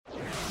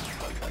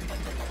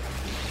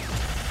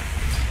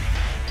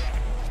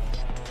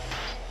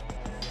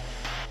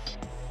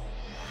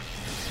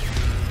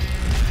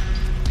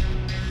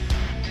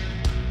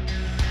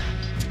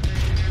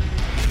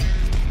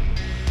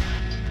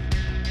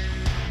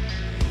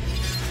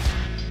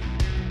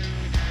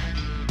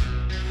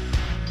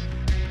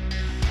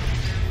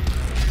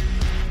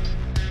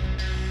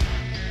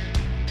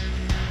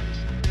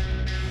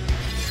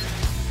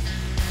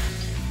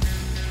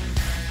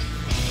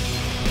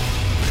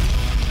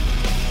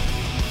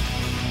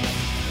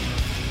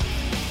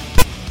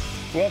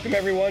Welcome,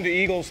 everyone, to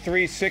Eagles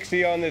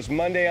 360 on this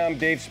Monday. I'm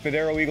Dave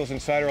Spadaro, Eagles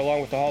Insider,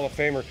 along with the Hall of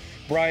Famer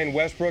Brian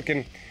Westbrook.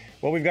 And,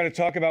 well, we've got to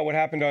talk about what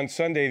happened on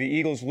Sunday. The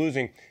Eagles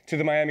losing to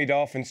the Miami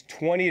Dolphins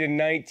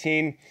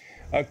 20-19.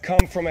 A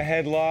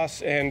come-from-ahead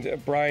loss.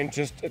 And, Brian,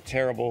 just a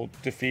terrible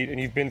defeat. And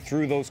you've been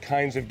through those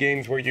kinds of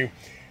games where you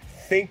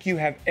think you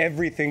have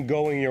everything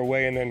going your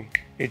way, and then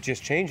it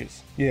just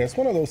changes. Yeah, it's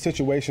one of those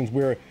situations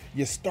where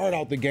you start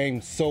out the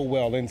game so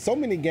well. And so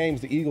many games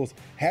the Eagles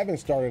haven't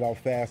started out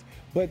fast,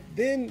 but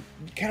then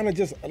kind of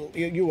just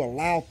you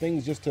allow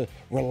things just to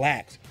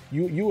relax.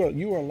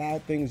 You allow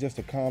things just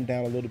to calm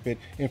down a little bit.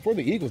 And for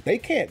the Eagles, they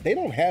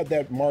don't have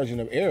that margin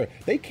of error.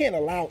 They can't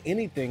allow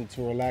anything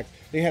to relax.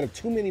 They had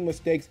too many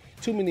mistakes,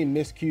 too many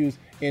miscues,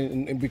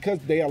 and because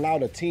they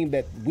allowed a team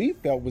that we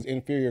felt was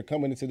inferior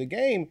coming into the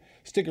game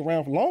stick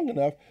around for long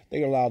enough,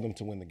 they allowed them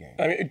to win the game.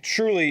 I mean,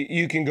 truly,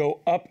 you can go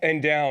up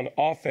and down,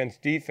 offense,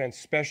 defense,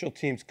 special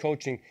teams,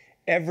 coaching,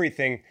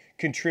 everything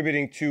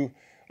contributing to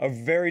a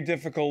very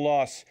difficult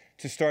loss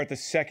to start the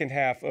second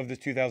half of the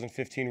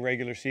 2015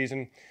 regular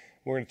season.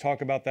 We're going to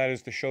talk about that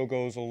as the show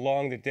goes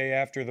along, the day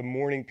after the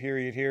morning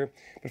period here.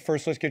 But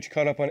first, let's get you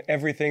caught up on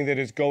everything that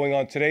is going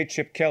on today.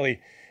 Chip Kelly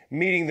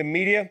meeting the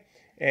media.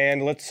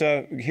 And let's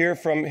hear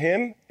from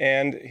him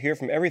and hear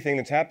from everything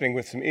that's happening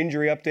with some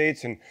injury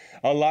updates and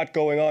a lot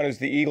going on as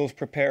the Eagles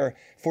prepare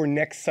for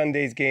next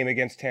Sunday's game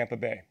against Tampa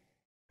Bay.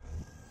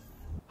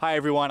 Hi,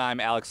 everyone. I'm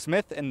Alex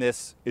Smith, and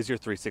this is your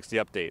 360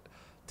 update.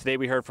 Today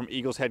we heard from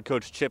Eagles head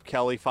coach Chip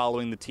Kelly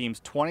following the team's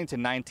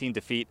 20-19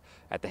 defeat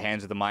at the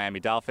hands of the Miami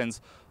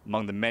Dolphins.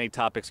 Among the many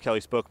topics Kelly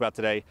spoke about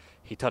today,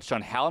 he touched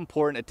on how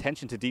important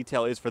attention to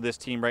detail is for this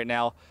team right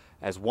now,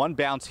 as one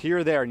bounce here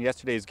or there in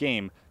yesterday's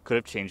game could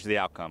have changed the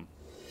outcome.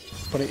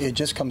 But it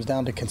just comes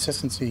down to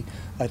consistency,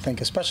 I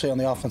think, especially on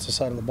the offensive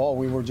side of the ball.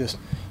 We were just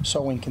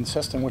so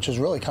inconsistent, which is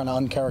really kind of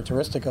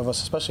uncharacteristic of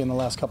us, especially in the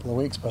last couple of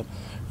weeks. But,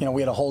 you know,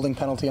 we had a holding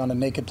penalty on a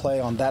naked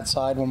play on that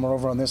side. When we're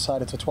over on this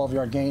side, it's a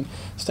 12-yard gain.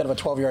 Instead of a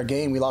 12-yard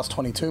gain, we lost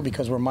 22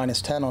 because we're minus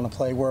 10 on a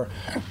play where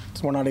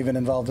we're not even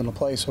involved in the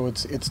play. So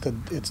it's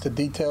the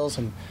details,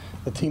 and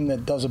the team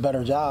that does a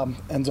better job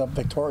ends up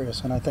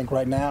victorious. And I think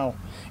right now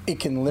it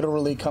can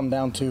literally come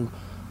down to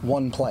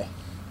one play.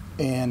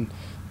 And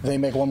they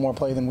make one more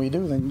play than we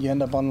do, then you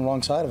end up on the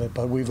wrong side of it.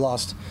 But we've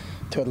lost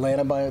to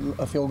Atlanta by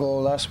a field goal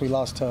or less. We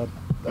lost to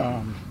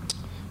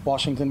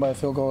Washington by a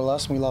field goal or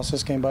less, and we lost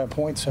this game by a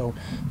point. So,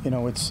 you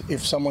know, it's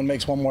if someone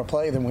makes one more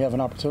play, then we have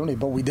an opportunity,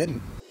 but we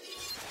didn't.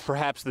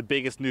 Perhaps the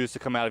biggest news to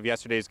come out of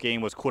yesterday's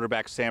game was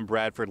quarterback Sam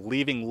Bradford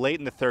leaving late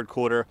in the third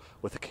quarter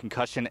with a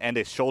concussion and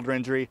a shoulder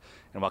injury.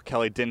 And while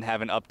Kelly didn't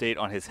have an update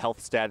on his health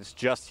status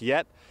just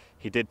yet,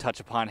 he did touch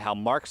upon how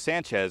Mark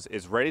Sanchez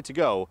is ready to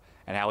go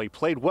and how he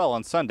played well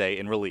on Sunday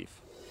in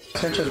relief.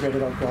 Sanchez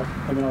graded up well.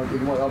 I mean,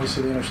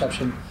 obviously the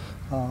interception,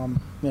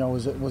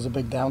 was a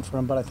big down for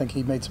him, but I think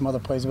he made some other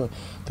plays. The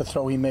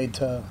throw he made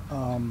to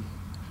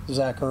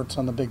Zach Ertz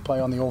on the big play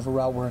on the over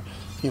route where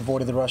he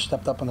avoided the rush,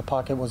 stepped up in the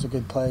pocket, was a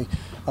good play.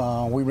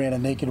 We ran a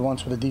naked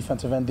once where the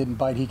defensive end didn't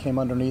bite. He came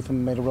underneath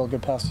and made a real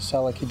good pass to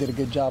Selleck. He did a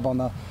good job on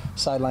the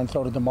sideline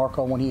throw to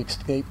DeMarco when he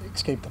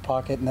escaped the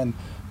pocket and then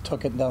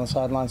took it down the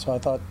sideline. So I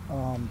thought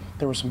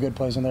there were some good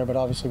plays in there, but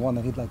obviously one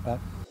that he'd like back.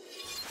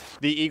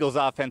 The Eagles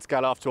offense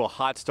got off to a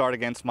hot start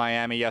against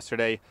Miami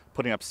yesterday,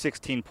 putting up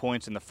 16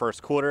 points in the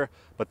first quarter,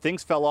 but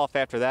things fell off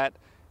after that,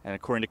 and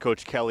according to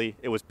Coach Kelly,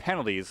 it was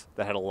penalties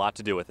that had a lot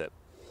to do with it.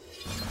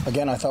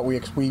 Again, I thought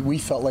we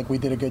felt like we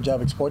did a good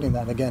job exploiting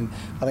that. Again,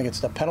 I think it's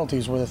the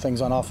penalties were the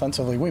things on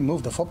offensively. We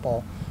moved the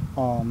football.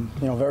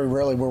 Very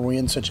rarely were we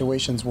in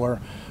situations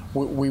where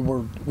we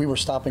were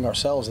stopping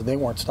ourselves and they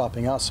weren't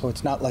stopping us. So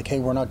it's not like, hey,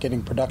 we're not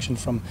getting production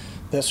from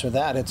this or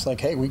that. It's like,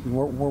 hey,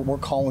 we're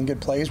calling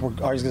good plays. We're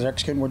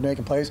executing. We're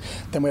making plays.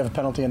 Then we have a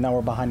penalty, and now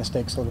we're behind the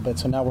stakes a little bit.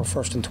 So now we're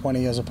 1st and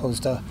 20 as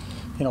opposed to,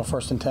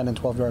 1st and 10 and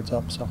 12 yards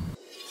up. So.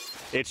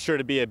 It's sure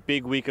to be a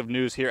big week of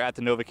news here at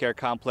the NovaCare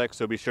Complex,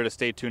 so be sure to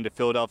stay tuned to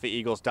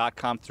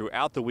PhiladelphiaEagles.com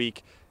throughout the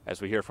week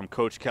as we hear from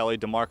Coach Kelly,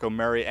 DeMarco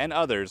Murray, and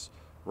others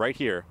right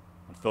here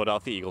on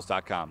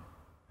PhiladelphiaEagles.com.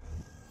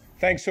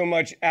 Thanks so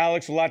much,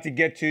 Alex. A lot to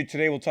get to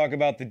today. We'll talk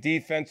about the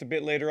defense a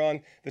bit later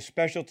on, the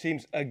special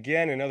teams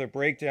again, another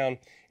breakdown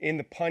in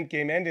the punt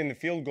game and in the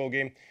field goal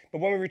game.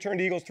 But when we return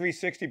to Eagles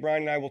 360,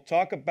 Brian and I will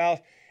talk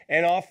about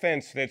an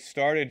offense that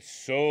started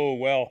so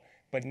well,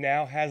 but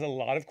now has a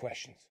lot of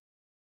questions.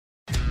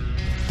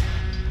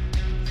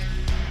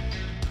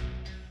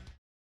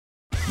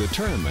 The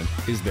tournament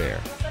is there.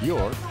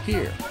 You're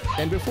here.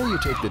 And before you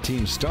take the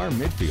team's star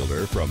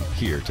midfielder from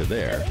here to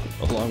there,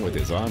 along with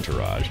his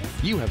entourage,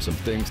 you have some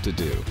things to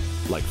do,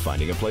 like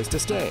finding a place to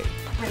stay,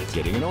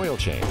 getting an oil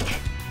change,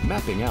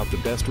 mapping out the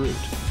best route.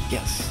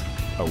 Yes.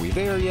 Are we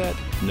there yet?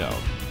 No.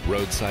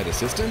 Roadside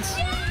assistance?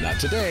 Not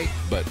today,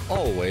 but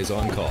always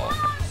on call.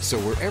 So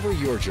wherever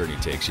your journey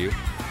takes you,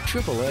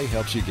 AAA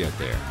helps you get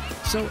there.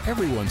 So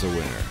everyone's a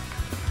winner.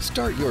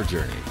 Start your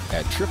journey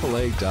at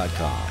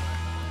AAA.com.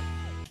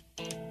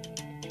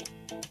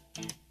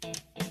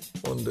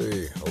 One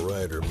day, a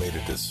rider made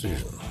a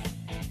decision.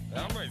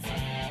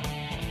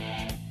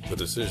 The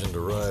decision to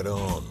ride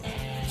on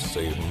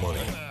save money.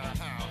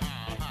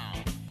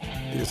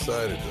 He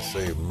decided to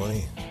save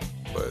money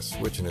by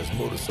switching his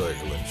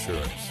motorcycle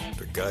insurance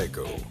to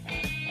Geico.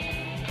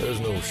 There's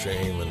no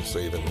shame in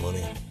saving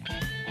money.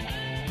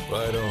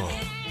 Ride on,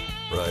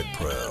 ride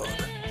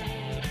proud.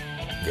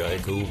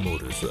 Geico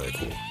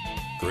Motorcycle.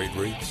 Great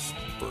rates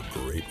for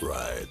great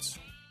rides.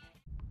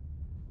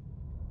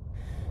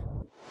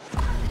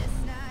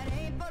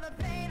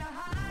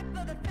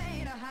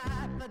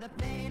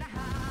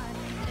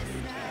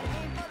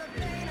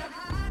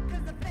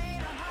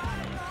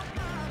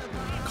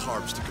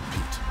 Carbs to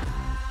compete.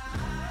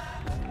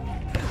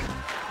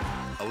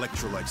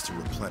 Electrolytes to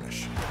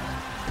replenish.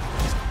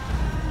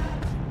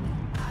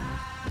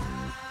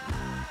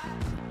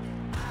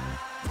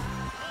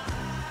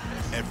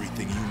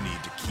 Everything you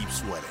need to keep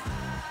sweating.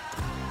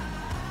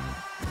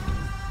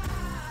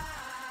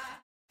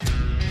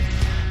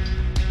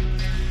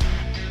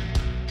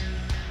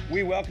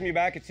 We welcome you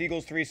back. It's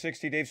Eagles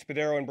 360. Dave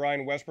Spadaro and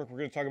Brian Westbrook. We're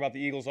going to talk about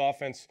the Eagles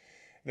offense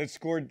that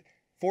scored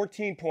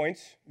 14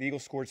 points. The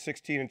Eagles scored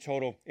 16 in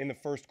total in the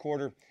first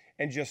quarter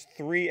and just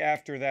 3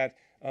 after that.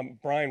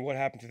 Brian, what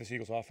happened to this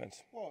Eagles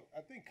offense? Well,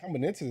 I think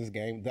coming into this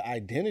game, the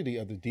identity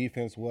of the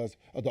defense was,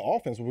 of the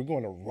offense, we're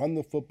going to run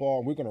the football,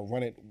 and we're going to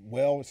run it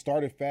well,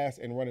 start it fast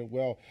and run it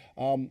well.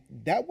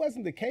 That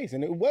wasn't the case,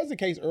 and it was the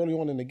case early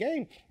on in the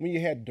game when you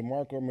had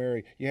DeMarco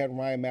Murray, you had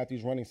Ryan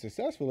Matthews running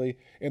successfully,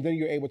 and then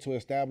you're able to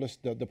establish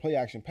the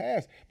play-action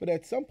pass. But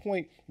at some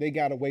point, they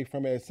got away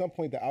from it. At some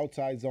point, the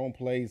outside zone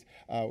plays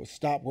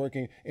stopped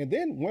working, and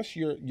then once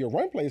your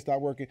run plays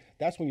stop working,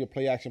 that's when your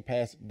play-action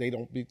pass, they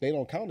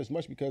don't count as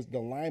much because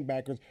the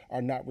linebackers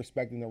are not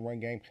respecting the run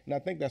game, and I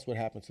think that's what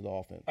happened to the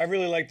offense. I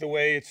really like the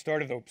way it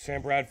started, though.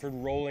 Sam Bradford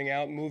rolling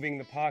out, moving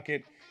the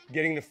pocket,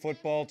 getting the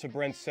football to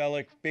Brent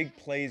Selleck, big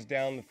plays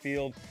down the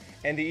field,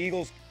 and the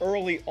Eagles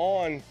early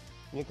on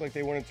looked like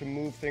they wanted to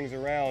move things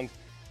around.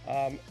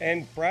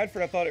 And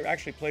Bradford, I thought,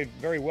 actually played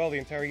very well the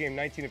entire game,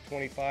 19 of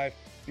 25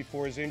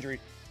 before his injury.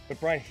 But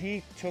Brian,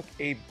 he took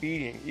a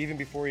beating even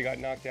before he got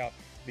knocked out.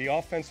 The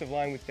offensive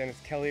line with Dennis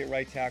Kelly at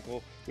right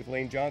tackle, with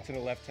Lane Johnson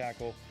at left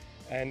tackle,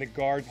 and the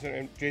guards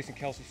and Jason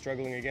Kelce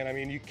struggling again. I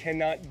mean, you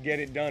cannot get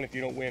it done if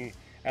you don't win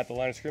at the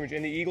line of scrimmage.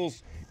 And the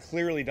Eagles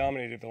clearly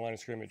dominated the line of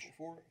scrimmage.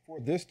 For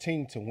this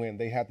team to win,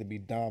 they have to be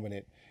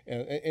dominant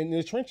in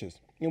the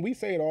trenches. And we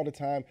say it all the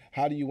time,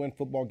 how do you win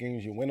football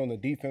games? You win on the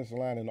defensive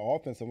line and the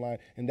offensive line,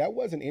 and that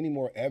wasn't any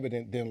more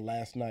evident than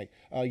last night,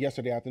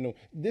 yesterday afternoon.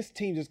 This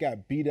team just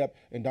got beat up,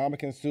 and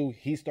Ndamukong Suh,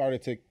 he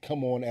started to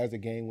come on as the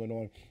game went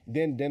on.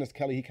 Then Dennis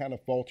Kelly, he kind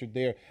of faltered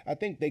there. I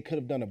think they could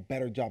have done a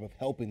better job of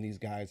helping these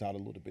guys out a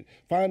little bit.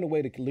 Find a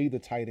way to lead the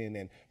tight end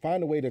in.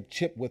 Find a way to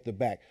chip with the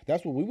back.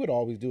 That's what we would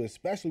always do,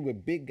 especially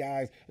with big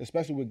guys,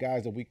 especially with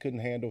guys that we couldn't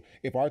handle.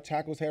 If our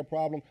tackles had a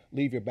problem,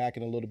 leave your back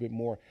in a little bit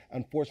more.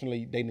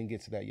 Unfortunately, they didn't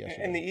get to that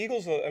yesterday. And the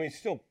Eagles, I mean,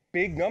 still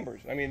big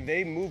numbers. I mean,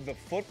 they moved the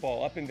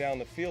football up and down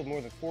the field,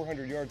 more than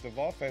 400 yards of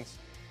offense,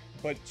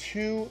 but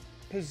 2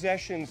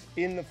 possessions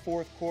in the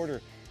fourth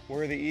quarter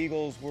where the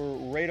Eagles were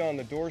right on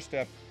the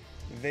doorstep,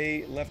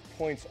 they left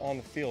points on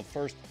the field.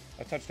 First,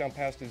 a touchdown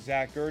pass to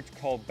Zach Ertz,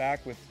 called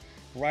back with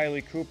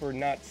Riley Cooper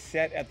not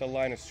set at the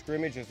line of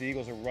scrimmage as the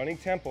Eagles are running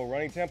tempo,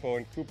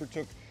 and Cooper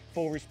took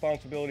full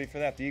responsibility for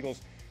that. The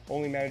Eagles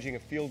only managing a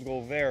field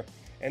goal there.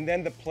 And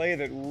then the play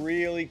that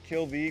really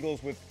killed the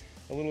Eagles with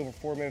a little over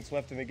 4 minutes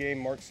left in the game,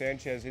 Mark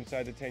Sanchez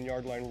inside the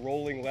 10-yard line,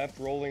 rolling left,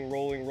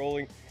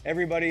 rolling.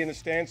 Everybody in the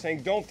stand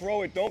saying, don't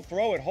throw it,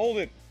 hold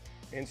it.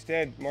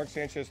 Instead, Mark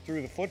Sanchez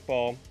threw the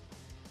football,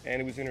 and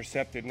it was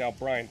intercepted. Now,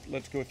 Brian,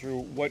 let's go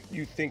through what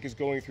you think is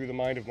going through the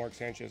mind of Mark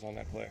Sanchez on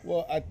that play.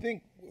 Well, I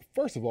think,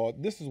 first of all,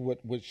 this is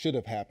what should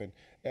have happened.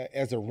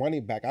 As a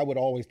running back, I would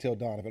always tell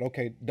Donovan,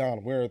 okay,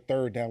 Don, we're a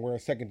third down, we're a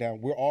second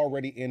down, we're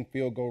already in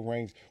field goal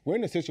range. We're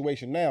in a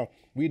situation now,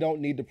 we don't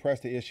need to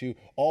press the issue.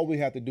 All we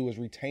have to do is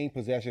retain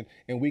possession,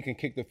 and we can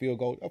kick the field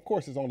goal. Of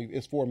course,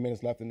 it's 4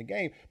 minutes left in the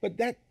game, but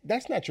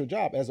that's not your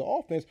job. As an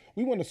offense,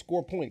 we want to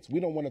score points. We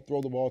don't want to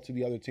throw the ball to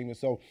the other team. And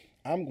so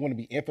I'm going to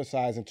be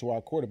emphasizing to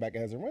our quarterback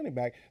as a running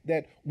back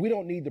that we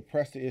don't need to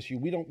press the issue.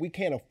 We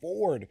can't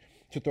afford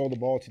to throw the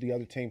ball to the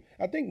other team.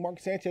 I think Mark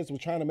Sanchez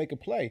was trying to make a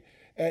play.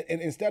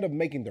 And instead of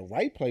making the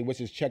right play,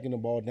 which is checking the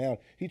ball down,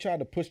 he tried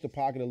to push the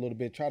pocket a little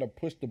bit, try to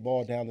push the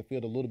ball down the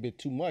field a little bit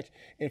too much.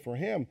 And for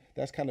him,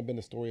 that's kind of been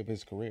the story of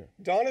his career.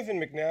 Donovan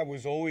McNabb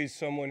was always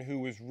someone who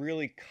was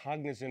really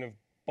cognizant of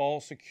ball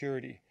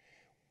security.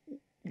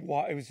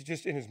 Why? It was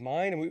just in his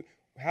mind. And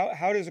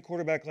how does a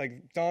quarterback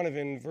like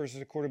Donovan versus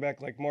a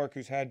quarterback like Mark,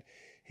 who's had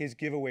his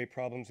giveaway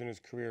problems in his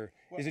career?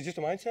 Is it just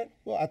a mindset?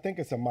 Well, I think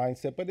it's a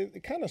mindset, but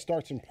it kind of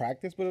starts in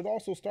practice, but it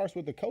also starts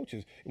with the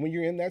coaches. And when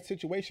you're in that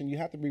situation, you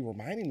have to be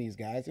reminding these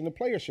guys, and the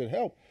players should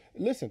help.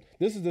 Listen,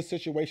 this is the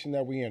situation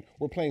that we're in.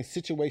 We're playing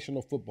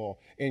situational football,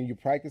 and you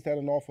practice that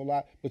an awful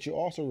lot, but you're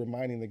also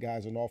reminding the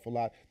guys an awful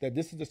lot that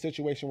this is the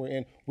situation we're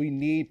in. We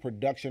need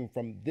production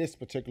from this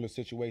particular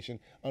situation.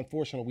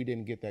 Unfortunately, we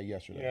didn't get that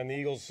yesterday. Yeah, and the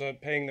Eagles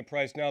paying the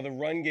price. Now, the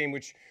run game,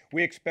 which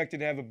we expected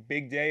to have a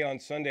big day on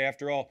Sunday.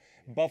 After all,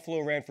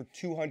 Buffalo ran for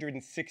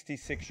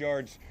 266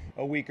 yards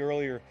a week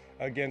earlier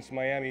against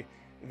Miami.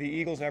 the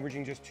Eagles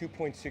averaging just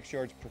 2.6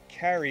 yards per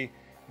carry.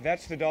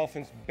 That's the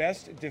Dolphins'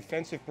 best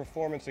defensive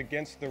performance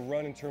against the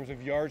run in terms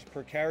of yards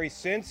per carry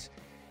since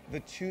the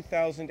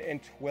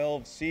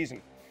 2012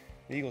 season.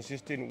 The Eagles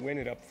just didn't win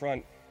it up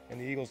front, and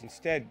the Eagles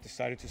instead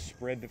decided to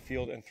spread the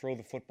field and throw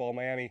the football.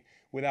 Miami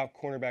without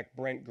cornerback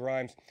Brent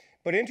Grimes.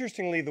 But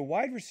interestingly, the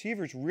wide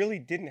receivers really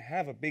didn't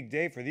have a big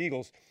day for the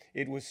Eagles.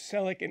 It was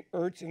Selleck and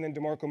Ertz and then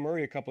DeMarco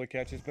Murray a couple of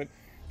catches. But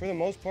for the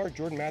most part,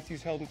 Jordan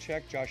Matthews held in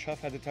check. Josh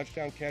Huff had the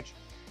touchdown catch.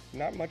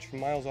 Not much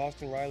from Miles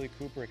Austin, Riley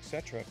Cooper,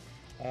 etc.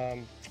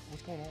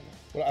 What's going on there?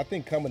 Well, I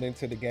think coming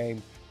into the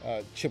game,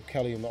 Chip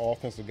Kelly and the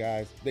offensive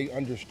guys, they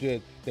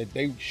understood that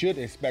they should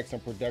expect some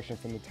production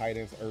from the tight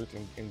ends, Ertz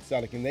and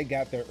Selleck, and they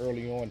got there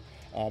early on.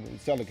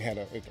 Selleck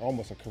had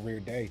almost a career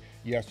day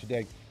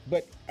yesterday.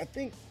 But I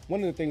think one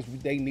of the things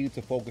they need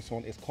to focus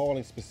on is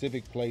calling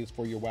specific plays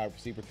for your wide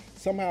receiver.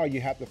 Somehow you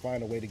have to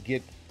find a way to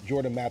get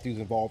Jordan Matthews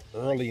involved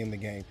early in the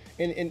game.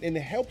 And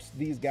it helps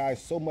these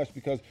guys so much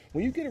because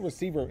when you get a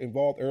receiver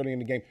involved early in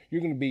the game,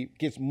 you're going to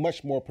get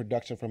much more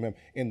production from him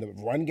in the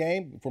run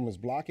game, from his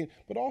blocking,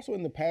 but also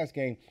in the pass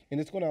game. And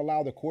it's going to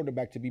allow the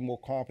quarterback to be more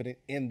confident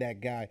in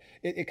that guy.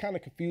 It kind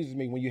of confuses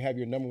me when you have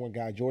your number one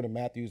guy, Jordan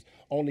Matthews,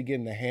 only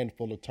getting a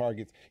handful of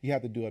targets. You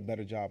have to do a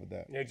better job of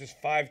that. Yeah,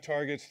 just 5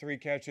 targets, 3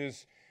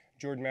 catches.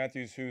 Jordan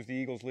Matthews, who's the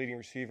Eagles' leading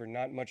receiver,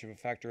 not much of a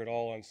factor at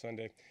all on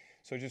Sunday.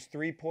 So just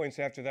 3 points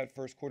after that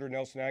first quarter.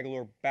 Nelson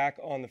Aguilar back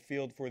on the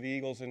field for the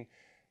Eagles and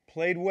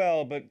played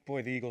well, but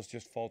boy, the Eagles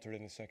just faltered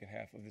in the second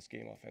half of this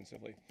game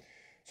offensively.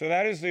 So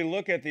that is the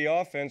look at the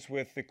offense,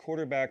 with the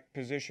quarterback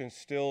position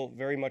still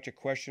very much a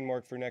question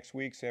mark for next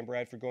week. Sam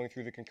Bradford going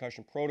through the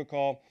concussion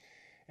protocol,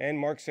 and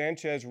Mark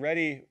Sanchez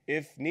ready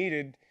if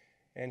needed.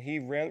 And he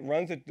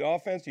runs the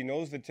offense. He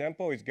knows the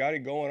tempo. He's got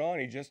it going on.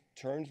 He just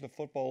turns the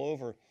football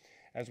over,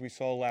 as we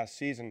saw last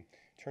season.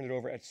 Turned it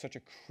over at such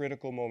a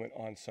critical moment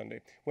on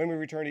Sunday. When we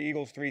return to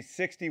Eagles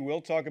 360,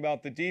 we'll talk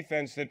about the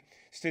defense that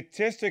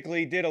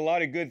statistically did a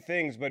lot of good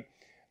things, but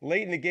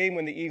late in the game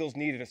when the Eagles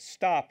needed a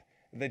stop,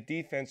 the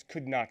defense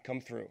could not come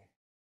through.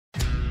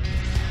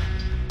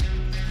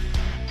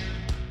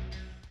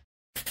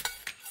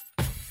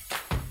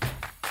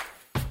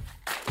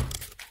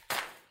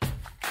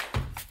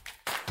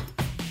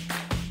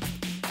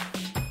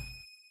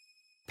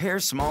 Pair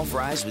small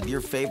fries with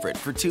your favorite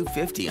for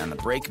 $2.50 on the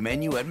break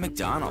menu at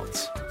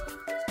McDonald's.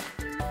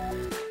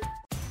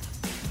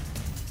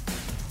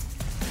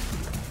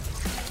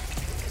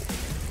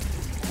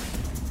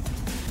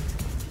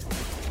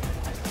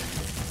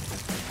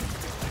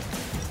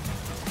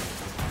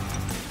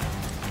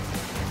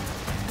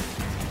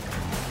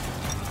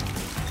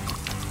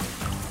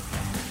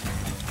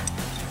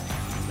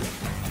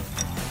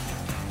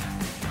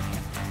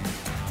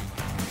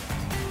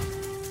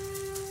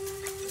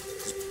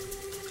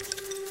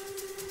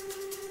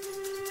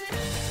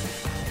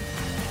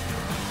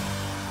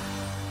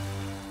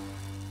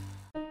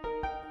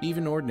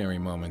 Even ordinary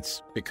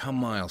moments become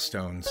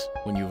milestones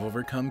when you've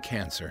overcome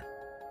cancer.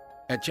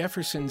 At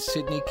Jefferson's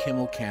Sidney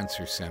Kimmel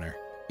Cancer Center,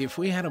 if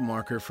we had a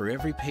marker for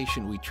every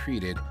patient we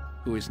treated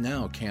who is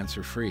now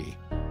cancer-free,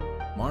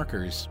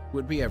 markers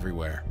would be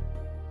everywhere.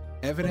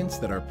 Evidence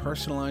that our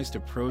personalized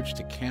approach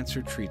to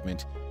cancer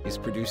treatment is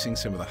producing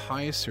some of the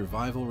highest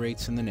survival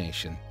rates in the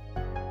nation.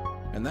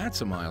 And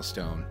that's a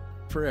milestone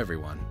for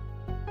everyone.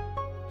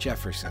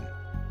 Jefferson,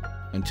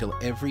 until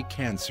every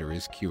cancer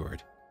is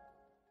cured.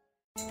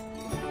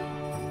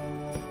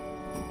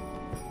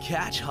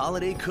 Catch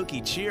holiday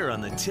cookie cheer on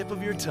the tip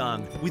of your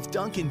tongue with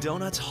Dunkin'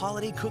 Donuts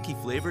holiday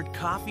cookie-flavored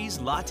coffees,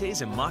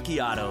 lattes, and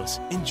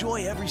macchiatos.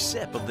 Enjoy every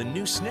sip of the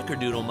new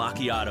Snickerdoodle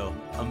Macchiato.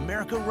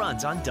 America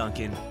runs on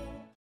Dunkin'.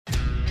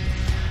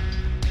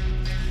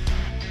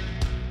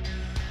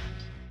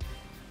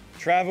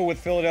 Travel with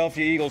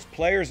Philadelphia Eagles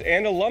players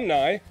and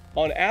alumni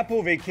on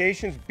Apple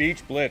Vacations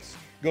Beach Blitz.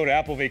 Go to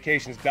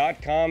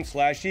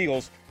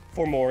applevacations.com/Eagles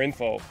for more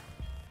info.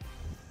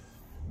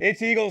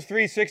 It's Eagles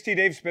 360.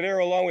 Dave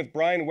Spadaro along with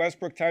Brian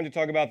Westbrook. Time to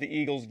talk about the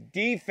Eagles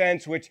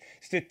defense, which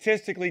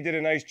statistically did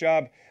a nice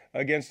job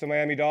against the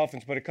Miami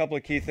Dolphins. But a couple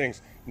of key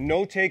things.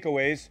 No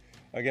takeaways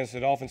against the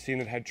Dolphins team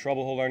that had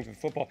trouble holding on to the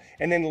football.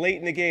 And then late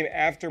in the game,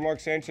 after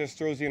Mark Sanchez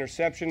throws the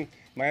interception,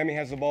 Miami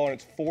has the ball on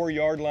its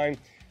 4-yard line.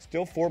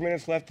 Still 4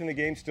 minutes left in the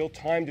game. Still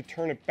time to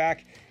turn it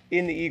back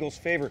in the Eagles'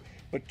 favor.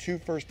 But 2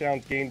 first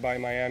downs gained by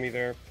Miami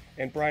there.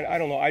 And Brian, I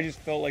don't know. I just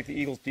felt like the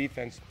Eagles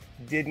defense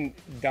didn't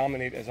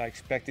dominate as I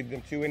expected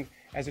them to, and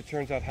as it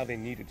turns out, how they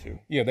needed to.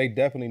 Yeah, they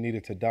definitely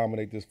needed to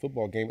dominate this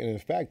football game. And in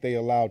fact, they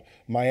allowed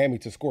Miami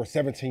to score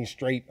 17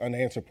 straight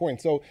unanswered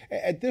points. So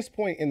at this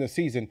point in the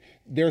season,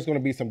 there's going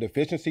to be some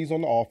deficiencies on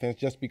the offense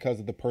just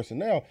because of the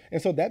personnel.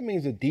 And so that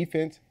means the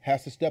defense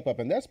has to step up.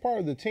 And that's part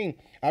of the team.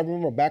 I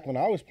remember back when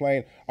I was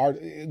playing,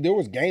 there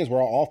was games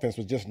where our offense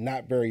was just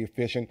not very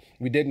efficient.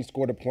 We didn't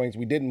score the points.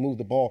 We didn't move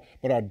the ball.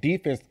 But our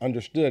defense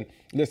understood,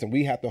 listen,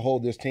 we have to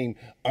hold this team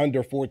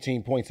under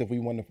 14 points if we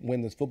want to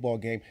win this football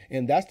game.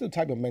 And that's the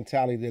type of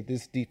mentality that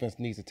this defense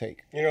needs to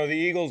take. You know, the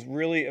Eagles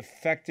really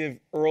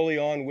effective early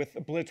on with the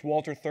blitz.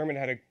 Walter Thurman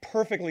had a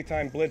perfectly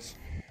timed blitz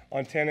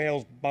on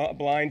Tannehill's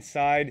blind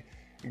side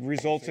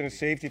results in a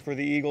safety for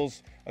the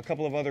Eagles. A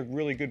couple of other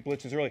really good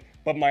blitzes early,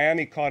 but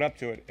Miami caught up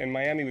to it, and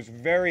Miami was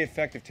very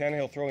effective.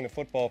 Tannehill throwing the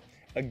football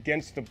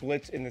against the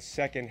blitz in the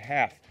second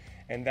half,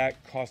 and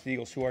that cost the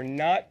Eagles, who are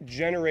not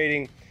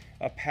generating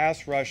a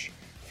pass rush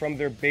from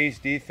their base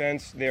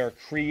defense. They are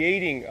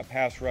creating a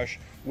pass rush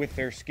with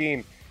their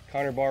scheme.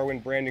 Connor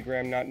Barwin, Brandon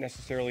Graham, not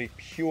necessarily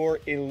pure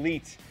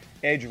elite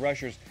edge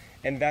rushers,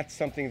 and that's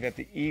something that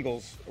the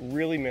Eagles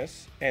really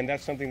miss, and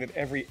that's something that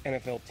every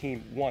NFL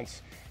team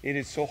wants. It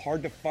is so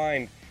hard to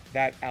find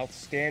that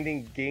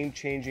outstanding,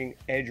 game-changing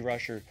edge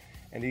rusher,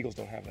 and the Eagles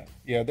don't have that.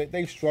 Yeah,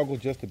 they've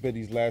struggled just a bit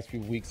these last few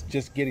weeks,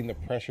 just getting the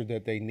pressure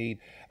that they need.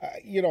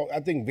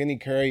 I think Vinny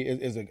Curry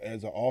is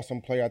an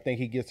awesome player. I think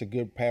he gets a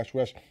good pass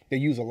rush. They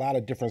use a lot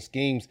of different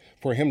schemes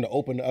for him to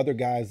open the other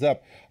guys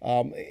up.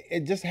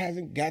 It just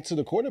hasn't got to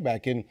the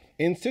quarterback. And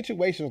in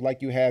situations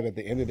like you have at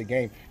the end of the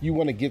game, you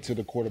want to get to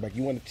the quarterback.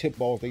 You want to tip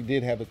balls. They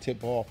did have a tip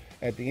ball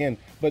at the end.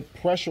 But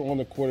pressure on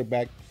the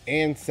quarterback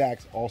and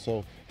sacks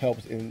also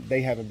helps, and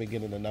they haven't been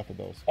getting enough of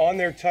those. On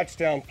their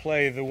touchdown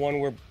play, the one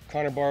where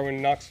Connor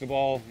Barwin knocks the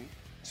ball.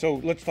 So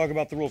let's talk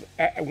about the rules.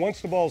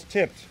 Once the ball's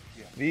tipped,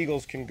 the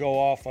Eagles can go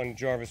off on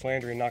Jarvis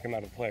Landry and knock him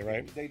out of play,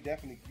 right? They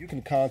definitely. You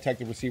can contact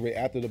the receiver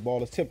after the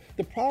ball is tipped.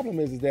 The problem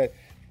is that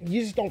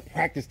you just don't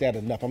practice that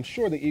enough. I'm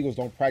sure the Eagles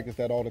don't practice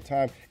that all the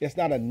time. It's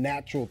not a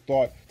natural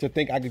thought to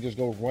think I could just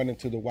go run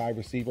into the wide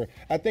receiver.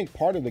 I think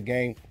part of the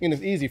game, and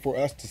it's easy for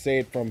us to say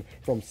it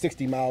from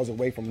 60 miles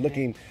away from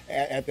looking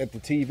at the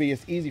TV.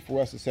 It's easy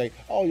for us to say,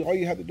 oh, all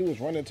you have to do is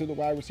run into the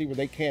wide receiver.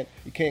 You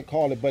can't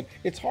call it, but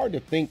it's hard to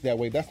think that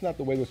way. That's not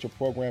the way that you're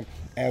programmed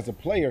as a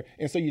player,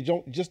 and so you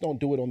just don't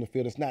do it on the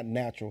field. It's not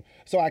natural.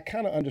 So I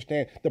kind of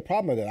understand. The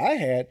problem that I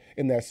had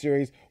in that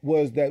series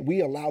was that we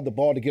allowed the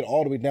ball to get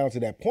all the way down to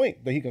that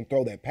point that he can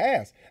throw that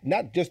pass,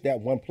 not just that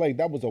one play.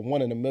 That was a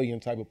 1 in a million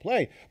type of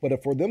play.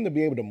 But for them to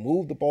be able to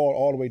move the ball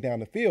all the way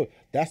down the field,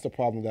 that's the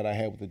problem that I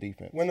had with the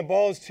defense. When the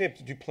ball is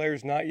tipped, do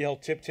players not yell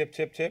tip, tip,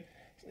 tip, tip?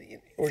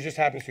 Or it just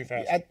happens too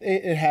fast?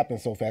 It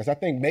happens so fast. I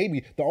think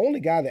maybe the only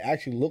guy that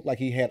actually looked like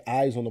he had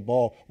eyes on the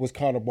ball was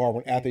Connor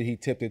Barwin after he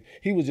tipped it.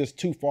 He was just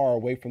too far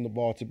away from the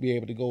ball to be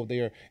able to go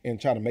there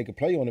and try to make a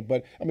play on it.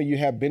 But, I mean, you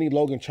have Benny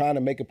Logan trying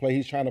to make a play.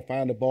 He's trying to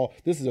find the ball.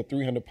 This is a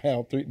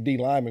 300-pound D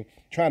lineman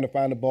trying to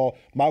find the ball.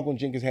 Malcolm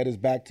Jenkins had his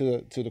back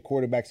to the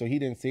quarterback, so he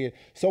didn't see it.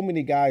 So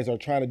many guys are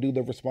trying to do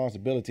their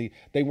responsibility.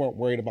 They weren't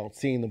worried about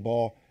seeing the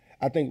ball.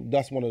 I think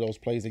that's one of those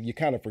plays that you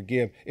kind of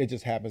forgive. It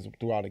just happens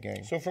throughout a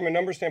game. So from a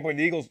number standpoint,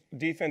 the Eagles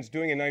defense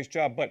doing a nice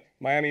job, but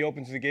Miami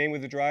opens the game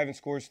with a drive and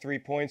scores 3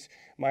 points.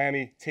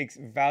 Miami takes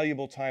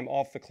valuable time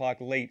off the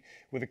clock late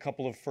with a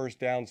couple of first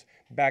downs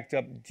backed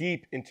up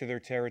deep into their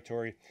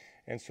territory.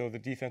 And so the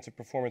defensive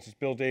performance, as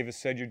Bill Davis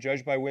said, you're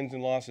judged by wins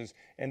and losses,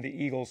 and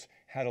the Eagles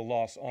had a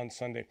loss on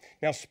Sunday.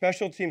 Now,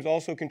 special teams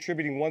also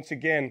contributing once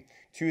again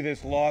to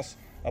this loss.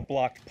 A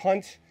blocked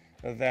punt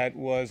that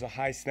was a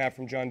high snap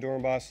from John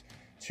Dorenbos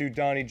to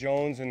Donnie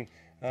Jones, and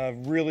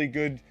really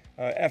good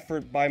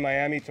effort by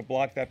Miami to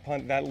block that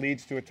punt. That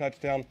leads to a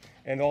touchdown.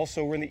 And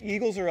also when the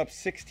Eagles are up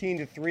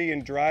 16-3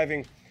 and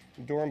driving,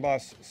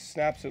 Dorenbos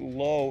snaps it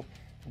low.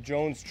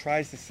 Jones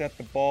tries to set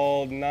the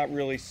ball, not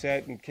really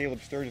set, and Caleb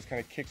Sturgis kind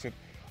of kicks it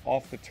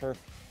off the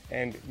turf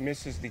and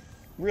misses the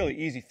really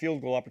easy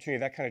field goal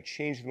opportunity. That kind of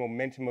changed the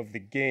momentum of the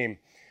game.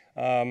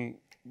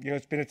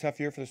 It's been a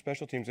tough year for the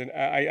special teams, and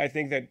I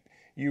think that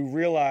you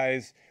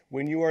realize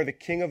when you are the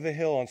king of the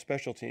hill on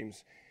special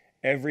teams,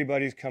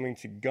 everybody's coming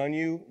to gun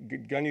you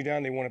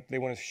down. They want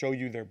to show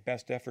you their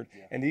best effort,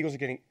 and the Eagles are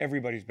getting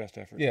everybody's best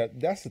effort. Yeah,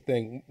 that's the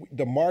thing.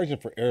 The margin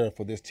for error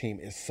for this team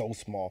is so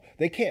small.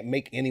 They can't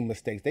make any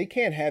mistakes. They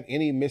can't have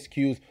any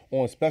miscues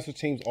on special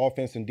teams,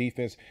 offense, and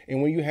defense.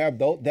 And when you have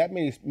that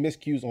many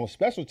miscues on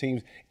special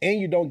teams,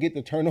 and you don't get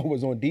the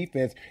turnovers on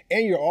defense,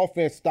 and your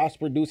offense stops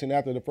producing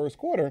after the first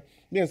quarter,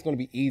 then it's going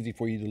to be easy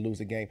for you to lose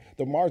a game.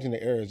 The margin of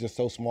error is just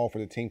so small for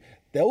the team.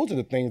 Those are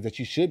the things that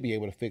you should be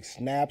able to fix.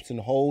 Snaps and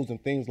holes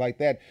and things like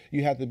that.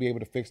 You have to be able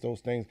to fix those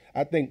things.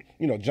 I think,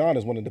 John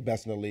is one of the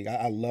best in the league.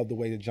 I love the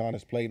way that John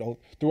has played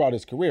throughout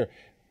his career.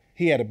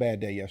 He had a bad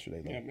day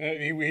yesterday, though.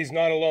 Yeah, he's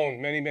not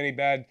alone. Many, many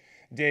bad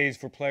days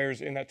for players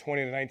in that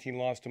 20-19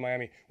 loss to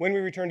Miami. When we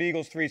return to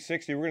Eagles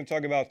 360, we're going to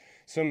talk about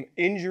some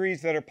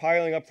injuries that are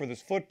piling up for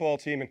this football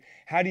team and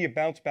how do you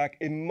bounce back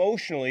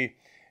emotionally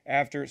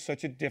after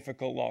such a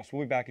difficult loss.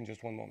 We'll be back in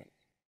just one moment.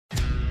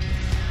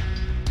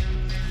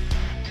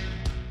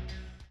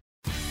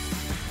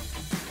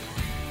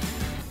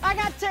 I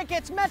got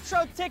tickets,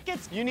 Metro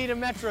tickets. You need a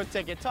Metro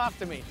ticket. Talk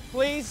to me,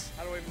 please.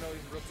 How do I even know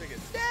these are real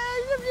tickets?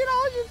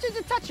 You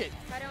just touch it.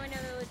 How do I know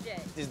they're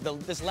legit? Is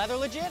this leather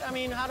legit? I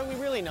mean, how do we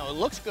really know? It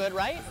looks good,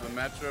 right? Is the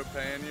Metro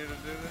paying you to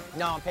do this?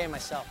 No, I'm paying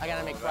myself. I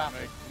gotta make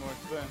profit. That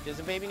makes more sense. Does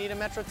the baby need a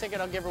Metro ticket?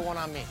 I'll give her one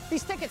on me.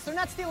 These tickets, they're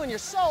not stealing your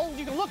soul.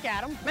 You can look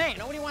at them. Man,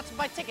 nobody wants to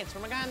buy tickets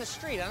from a guy on the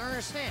street. I don't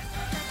understand.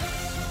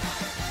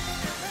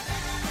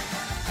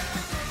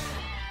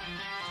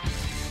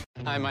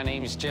 Hi, my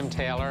name is Jim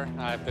Taylor.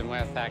 I've been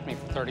with Acme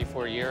for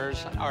 34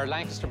 years. Our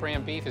Lancaster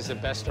brand beef is the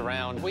best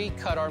around. We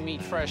cut our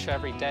meat fresh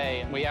every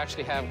day. We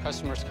actually have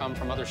customers come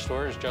from other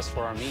stores just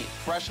for our meat.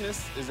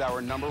 Freshness is our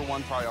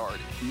 #1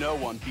 priority. No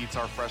one beats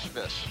our fresh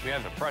fish. We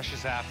have the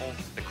freshest apples,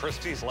 the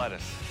Christie's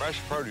lettuce. Fresh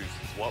produce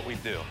is what we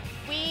do.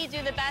 We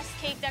do the best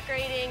cake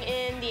decorating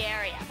in the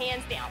area,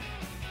 hands down.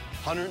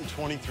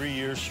 123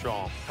 years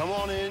strong. Come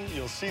on in,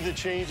 you'll see the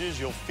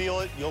changes, you'll feel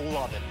it, you'll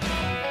love it.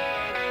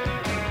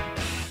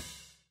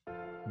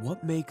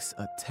 What makes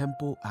a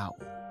temple owl?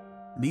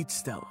 Meet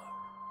Stella.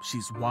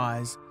 She's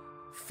wise,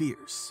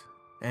 fierce,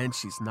 and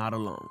she's not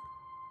alone.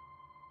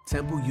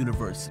 Temple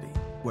University,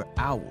 where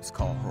owls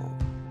call home.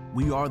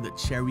 We are the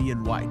cherry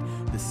and white.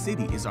 The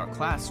city is our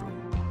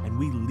classroom, and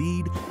we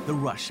lead the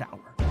rush hour,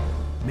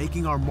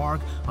 making our mark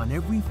on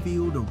every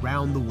field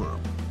around the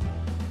world.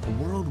 A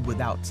world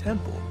without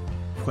Temple,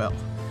 well,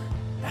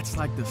 that's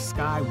like the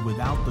sky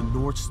without the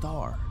North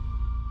Star.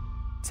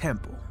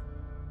 Temple,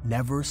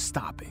 never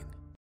stopping.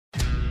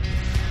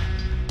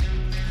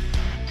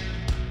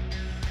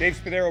 Dave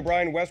Spadaro,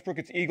 Brian Westbrook,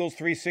 it's Eagles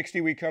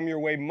 360. We come your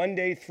way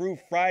Monday through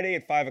Friday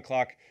at 5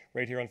 o'clock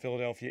right here on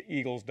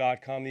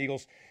PhiladelphiaEagles.com. The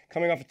Eagles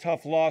coming off a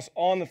tough loss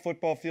on the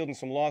football field and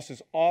some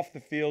losses off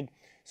the field.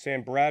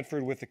 Sam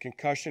Bradford with the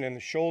concussion and the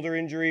shoulder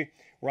injury.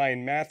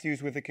 Ryan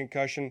Matthews with a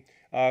concussion.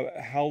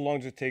 How long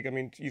does it take? I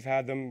mean, you've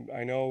had them.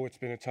 I know it's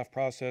been a tough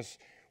process.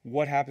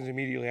 What happens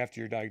immediately after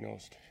you're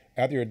diagnosed?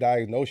 After you're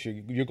diagnosed,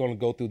 you're going to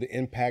go through the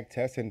impact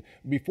test. And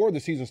before the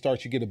season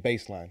starts, you get a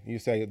baseline. You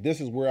say,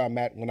 this is where I'm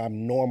at when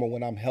I'm normal,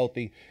 when I'm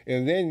healthy.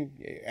 And then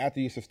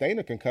after you sustain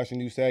a concussion,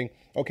 you say,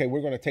 okay,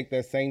 we're going to take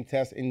that same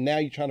test. And now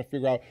you're trying to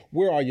figure out,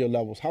 where are your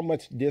levels? How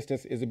much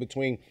distance is it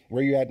between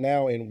where you're at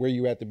now and where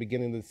you're at the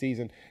beginning of the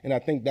season? And I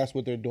think that's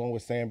what they're doing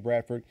with Sam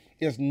Bradford.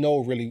 There's no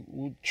really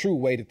true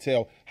way to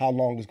tell how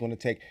long it's going to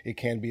take. It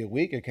can be a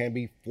week. It can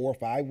be 4 or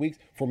 5 weeks.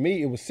 For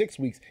me, it was 6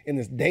 weeks. And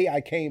this day I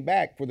came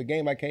back, for the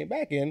game I came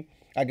back in,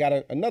 I got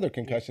another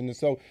concussion. And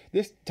so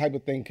this type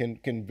of thing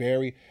can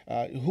vary.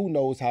 Who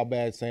knows how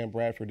bad Sam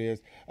Bradford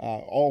is.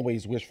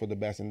 Always wish for the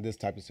best in this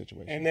type of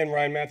situation. And then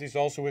Ryan Matthews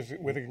also with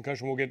a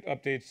concussion. We'll get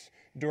updates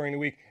during the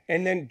week.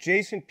 And then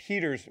Jason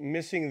Peters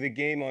missing the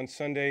game on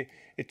Sunday.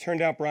 It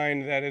turned out,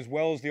 Brian, that as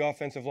well as the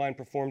offensive line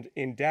performed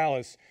in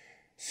Dallas,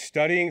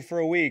 studying for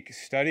a week,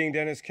 studying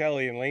Dennis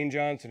Kelly and Lane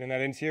Johnson and that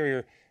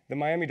interior, the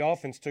Miami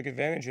Dolphins took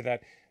advantage of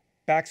that.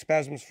 Back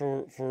spasms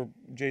for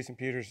Jason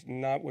Peters,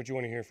 not what you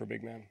want to hear for a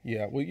big man.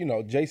 Yeah, well, you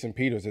know, Jason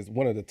Peters is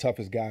one of the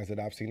toughest guys that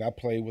I've seen. I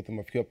played with him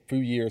a few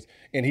years,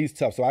 and he's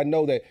tough. So I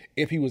know that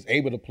if he was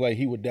able to play,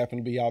 he would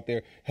definitely be out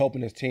there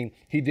helping his team.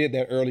 He did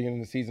that earlier in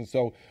the season.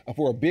 So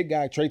for a big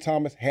guy, Trey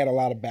Thomas had a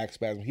lot of back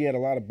spasms. He had a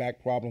lot of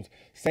back problems.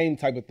 Same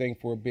type of thing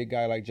for a big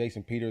guy like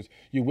Jason Peters.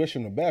 You wish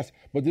him the best,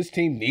 but this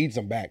team needs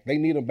him back. They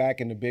need him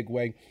back in the big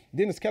way.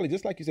 Dennis Kelly,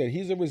 just like you said,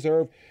 he's a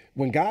reserve.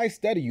 When guys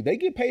study you, they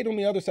get paid on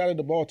the other side of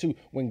the ball too.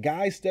 When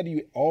guys study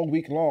you all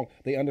week long,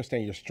 they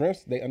understand your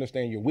strengths, they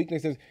understand your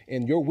weaknesses,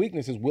 and your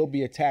weaknesses will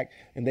be attacked,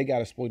 and they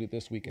got exploited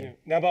this weekend.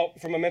 Yeah. Now,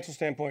 from a mental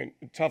standpoint,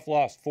 tough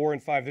loss,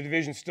 4-5. The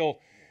division's still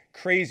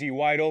crazy,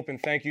 wide open.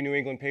 Thank you, New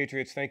England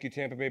Patriots. Thank you,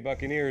 Tampa Bay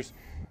Buccaneers.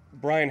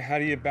 Brian, how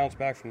do you bounce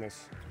back from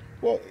this?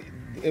 Well,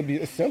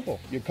 it's simple.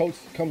 Your coach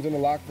comes in the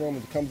locker room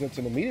and comes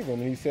into the meeting room,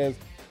 and he says,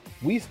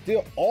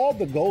 all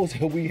the goals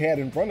that we had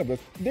in front of us,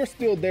 they're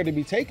still there to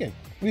be taken.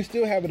 We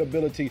still have an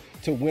ability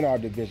to win our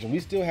division. We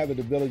still have an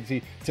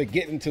ability to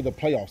get into the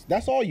playoffs.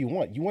 That's all you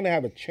want. You want to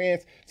have a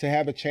chance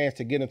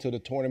to get into the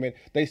tournament.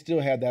 They still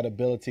have that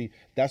ability.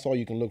 That's all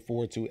you can look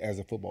forward to as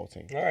a football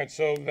team. All right,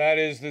 so that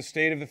is the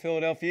state of the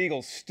Philadelphia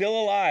Eagles, still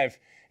alive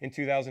in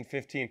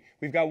 2015.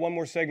 We've got one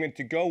more segment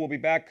to go. We'll be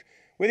back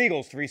with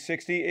Eagles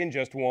 360 in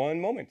just one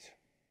moment.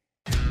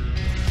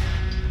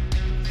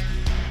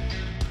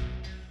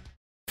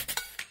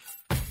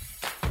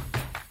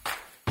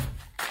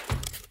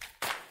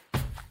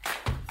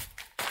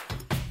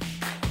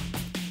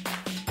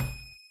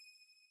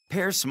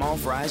 Pair small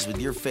fries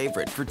with your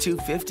favorite for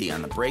 $2.50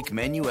 on the break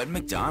menu at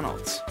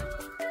McDonald's.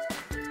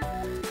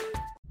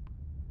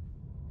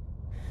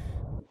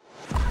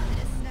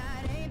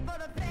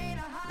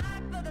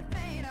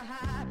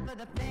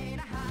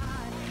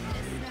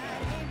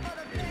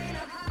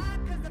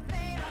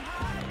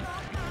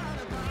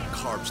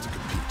 Carbs to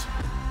compete.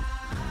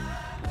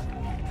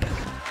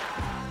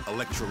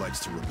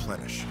 Electrolytes to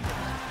replenish.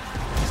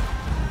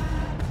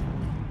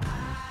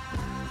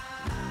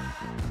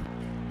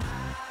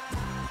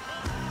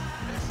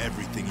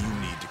 Everything you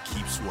need to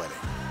keep sweating.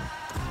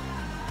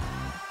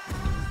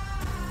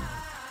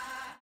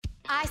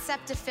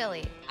 I-SEPTA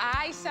Philly.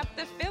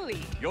 I-SEPTA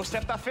Philly. Yo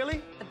SEPTA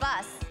Philly? The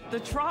bus. The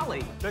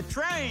trolley. The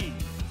train.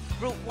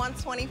 Route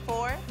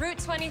 124. Route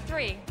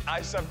 23.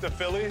 I-SEPTA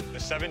Philly, the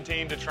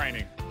 17 to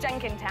training.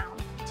 Jenkintown.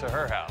 To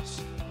her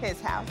house.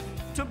 His house.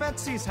 To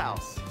Betsy's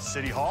house.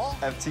 City Hall.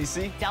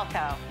 FTC.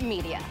 Delco.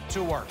 Media.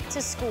 To work.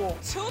 To school.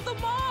 To the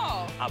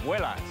mall.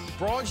 Abuelas.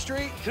 Broad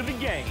Street. To the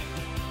game.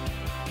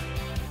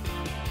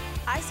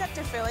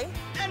 I-SEPTA Philly.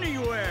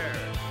 Anywhere.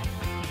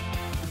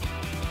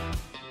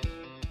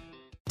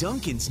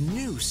 Dunkin's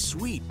new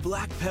sweet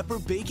black pepper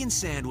bacon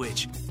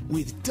sandwich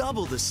with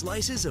double the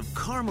slices of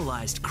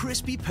caramelized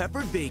crispy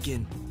peppered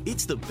bacon.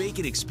 It's the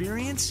bacon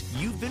experience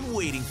you've been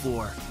waiting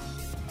for.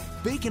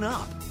 Bacon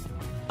up.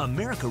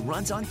 America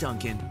runs on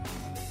Dunkin'.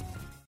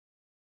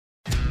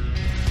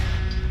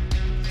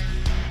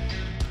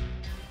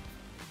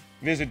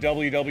 Visit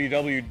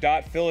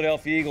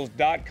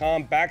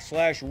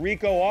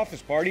www.philadelphiaeagles.com/Rico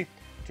Office Party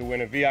to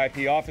win a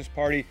VIP office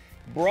party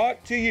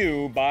brought to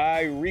you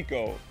by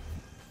Rico.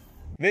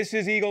 This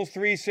is Eagles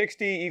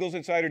 360. Eagles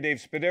insider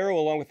Dave Spadaro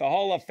along with the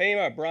Hall of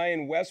Famer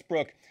Brian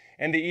Westbrook.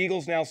 And the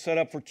Eagles now set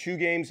up for 2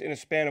 games in a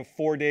span of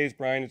 4 days,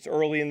 Brian. It's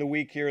early in the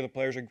week here. The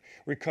players are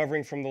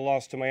recovering from the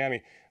loss to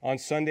Miami. On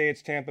Sunday,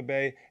 it's Tampa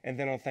Bay, and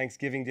then on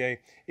Thanksgiving Day,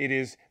 it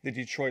is the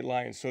Detroit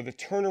Lions. So the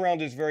turnaround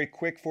is very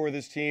quick for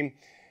this team.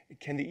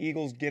 Can the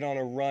Eagles get on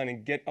a run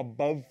and get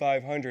above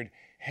 500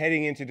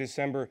 heading into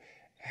December?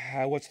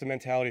 What's the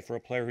mentality for a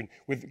player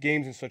with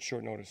games in such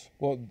short notice?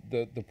 Well,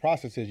 the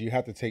process is you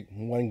have to take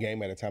one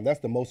game at a time.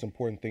 That's the most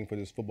important thing for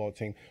this football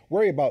team.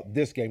 Worry about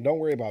this game. Don't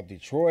worry about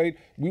Detroit.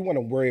 We want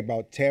to worry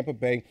about Tampa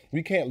Bay.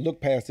 We can't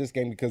look past this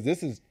game because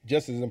this is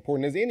just as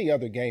important as any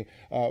other game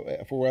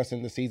for us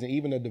in the season,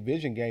 even a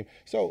division game.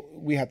 So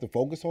we have to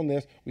focus on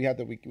this.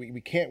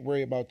 We can't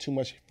worry about too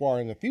much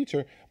far in the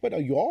future.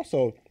 But you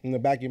also, in the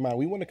back of your mind,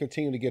 we want to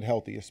continue to get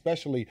healthy,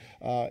 especially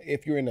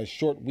if you're in a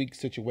short week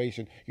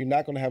situation. You're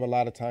not going to have a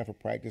lot of time for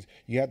practice.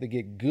 You have to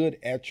get good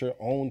at your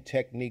own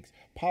techniques,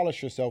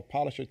 polish yourself,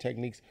 polish your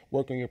techniques,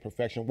 work on your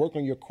perfection, work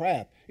on your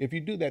craft. If you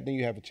do that, then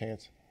you have a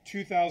chance.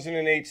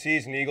 2008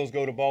 season, Eagles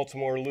go to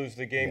Baltimore, lose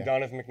the game. Yeah.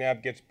 Donovan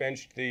McNabb gets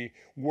benched. The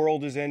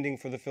world is ending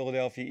for the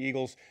Philadelphia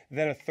Eagles.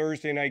 Then a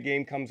Thursday night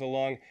game comes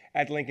along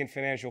at Lincoln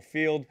Financial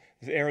Field.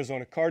 The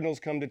Arizona Cardinals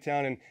come to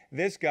town, and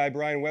this guy,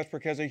 Brian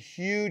Westbrook, has a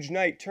huge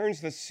night,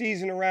 turns the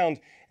season around,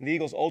 and the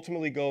Eagles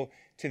ultimately go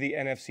to the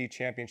NFC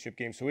Championship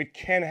game. So it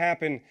can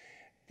happen.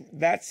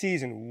 That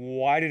season,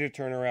 why did it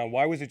turn around?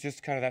 Why was it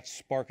just kind of that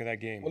spark of that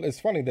game? Well, it's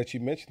funny that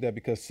you mentioned that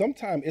because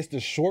sometimes it's the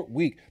short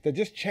week that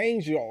just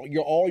change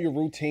all your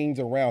routines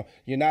around.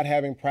 You're not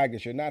having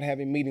practice. You're not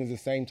having meetings the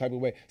same type of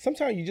way.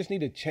 Sometimes you just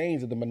need to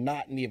change the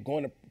monotony of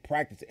going to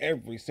practice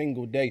every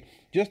single day.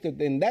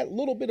 And that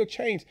little bit of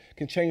change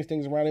can change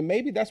things around, and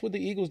maybe that's what the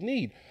Eagles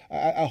need.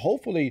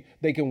 Hopefully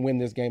they can win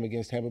this game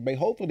against Tampa Bay.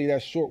 Hopefully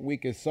that short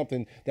week is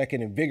something that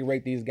can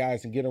invigorate these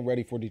guys and get them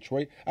ready for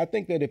Detroit. I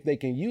think that if they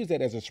can use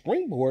that as a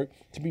springboard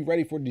to be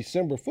ready for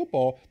December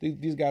football,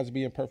 these guys will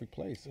be in perfect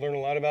place. Learn a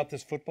lot about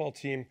this football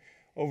team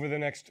over the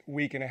next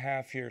week and a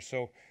half here,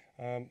 so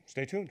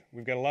stay tuned.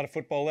 We've got a lot of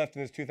football left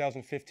in this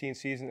 2015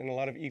 season and a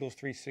lot of Eagles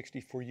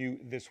 360 for you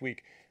this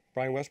week.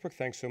 Brian Westbrook,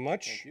 thanks so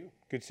much. Thank you.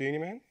 Good seeing you,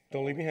 man.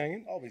 Don't leave me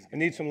hanging. Always good. I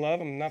need some love.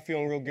 I'm not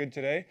feeling real good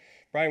today.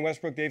 Brian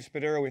Westbrook, Dave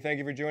Spadaro, we thank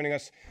you for joining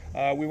us.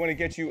 We want to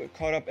get you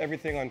caught up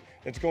everything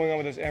that's going on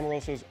with us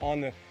Amorosos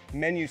on the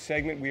menu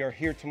segment. We are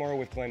here tomorrow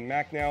with Glenn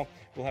Macnow.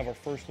 We'll have our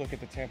first look at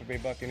the Tampa Bay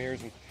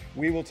Buccaneers, and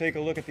we will take a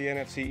look at the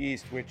NFC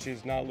East, which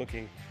is not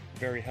looking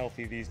very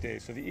healthy these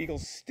days. So the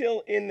Eagles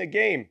still in the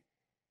game.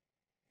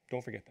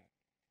 Don't forget that.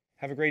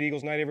 Have a great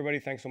Eagles night, everybody.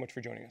 Thanks so much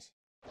for joining us.